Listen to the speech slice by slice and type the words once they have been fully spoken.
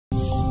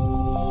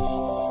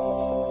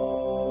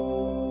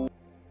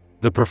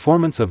The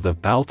performance of the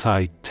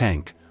Altai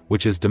tank,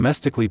 which is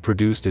domestically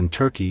produced in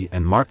Turkey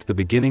and marked the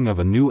beginning of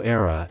a new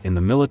era in the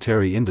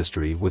military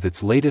industry with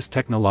its latest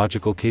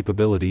technological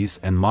capabilities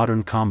and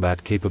modern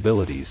combat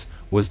capabilities,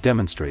 was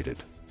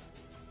demonstrated.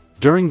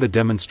 During the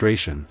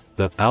demonstration,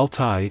 the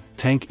Altai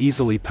tank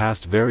easily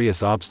passed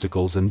various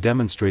obstacles and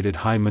demonstrated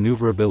high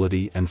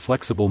maneuverability and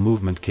flexible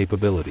movement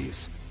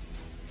capabilities.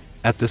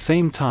 At the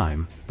same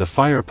time, the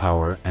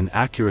firepower and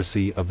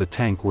accuracy of the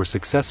tank were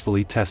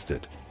successfully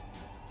tested.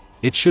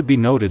 It should be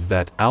noted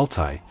that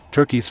Altai,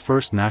 Turkey's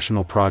first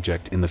national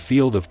project in the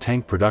field of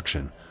tank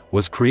production,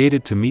 was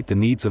created to meet the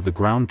needs of the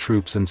ground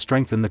troops and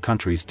strengthen the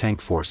country's tank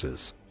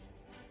forces.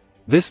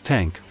 This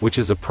tank, which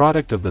is a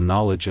product of the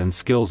knowledge and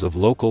skills of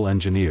local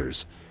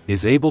engineers,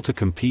 is able to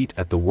compete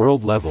at the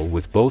world level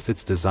with both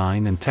its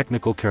design and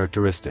technical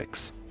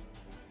characteristics.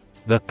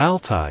 The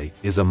Altai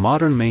is a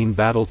modern main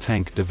battle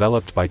tank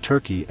developed by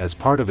Turkey as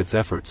part of its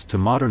efforts to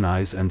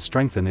modernize and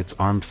strengthen its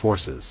armed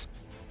forces.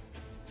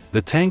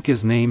 The tank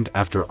is named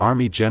after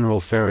Army General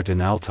Feratin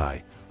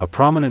Altay, a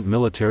prominent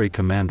military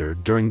commander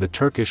during the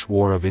Turkish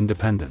War of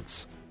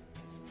Independence.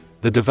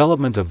 The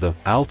development of the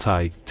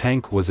Altai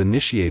tank was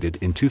initiated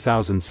in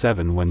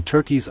 2007 when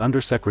Turkey's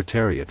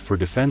Undersecretariat for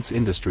Defense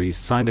Industries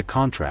signed a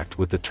contract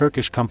with the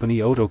Turkish company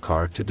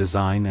Otokar to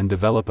design and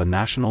develop a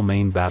national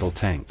main battle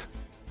tank.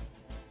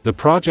 The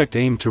project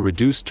aimed to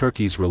reduce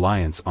Turkey's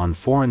reliance on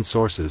foreign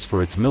sources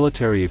for its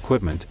military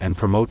equipment and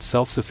promote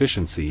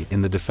self-sufficiency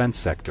in the defense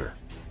sector.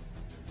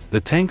 The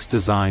tank's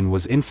design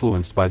was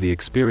influenced by the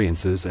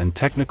experiences and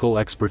technical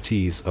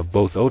expertise of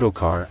both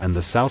Otokar and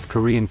the South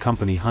Korean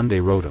company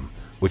Hyundai Rotem,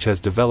 which has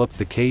developed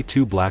the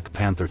K2 Black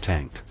Panther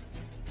tank.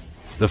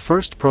 The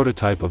first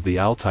prototype of the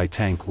Altai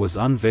tank was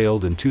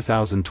unveiled in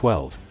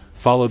 2012,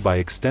 followed by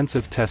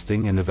extensive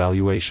testing and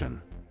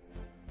evaluation.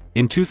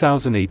 In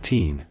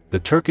 2018, the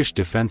Turkish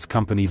defense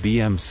company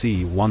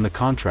BMC won the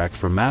contract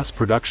for mass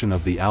production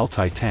of the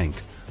Altai tank,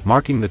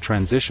 marking the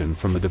transition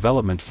from the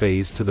development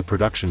phase to the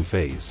production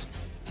phase.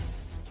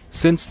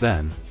 Since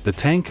then, the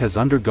tank has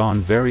undergone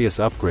various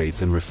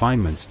upgrades and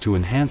refinements to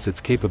enhance its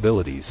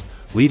capabilities,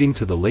 leading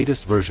to the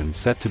latest version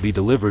set to be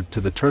delivered to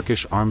the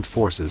Turkish armed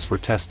forces for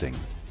testing.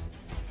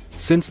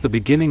 Since the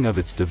beginning of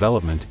its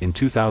development in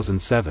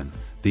 2007,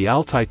 the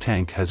Altai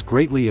tank has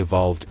greatly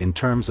evolved in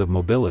terms of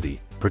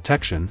mobility,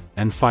 protection,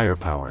 and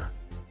firepower.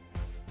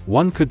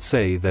 One could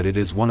say that it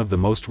is one of the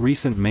most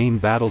recent main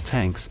battle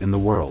tanks in the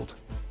world.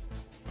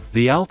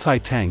 The Altai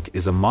tank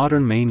is a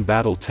modern main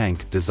battle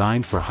tank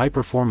designed for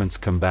high-performance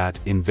combat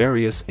in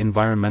various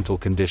environmental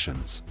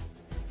conditions.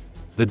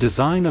 The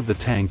design of the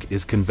tank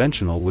is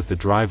conventional with the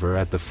driver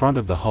at the front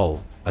of the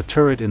hull, a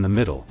turret in the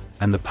middle,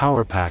 and the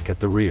power pack at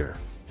the rear.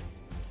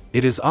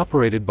 It is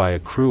operated by a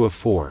crew of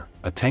 4,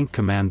 a tank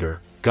commander,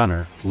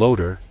 gunner,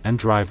 loader, and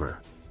driver.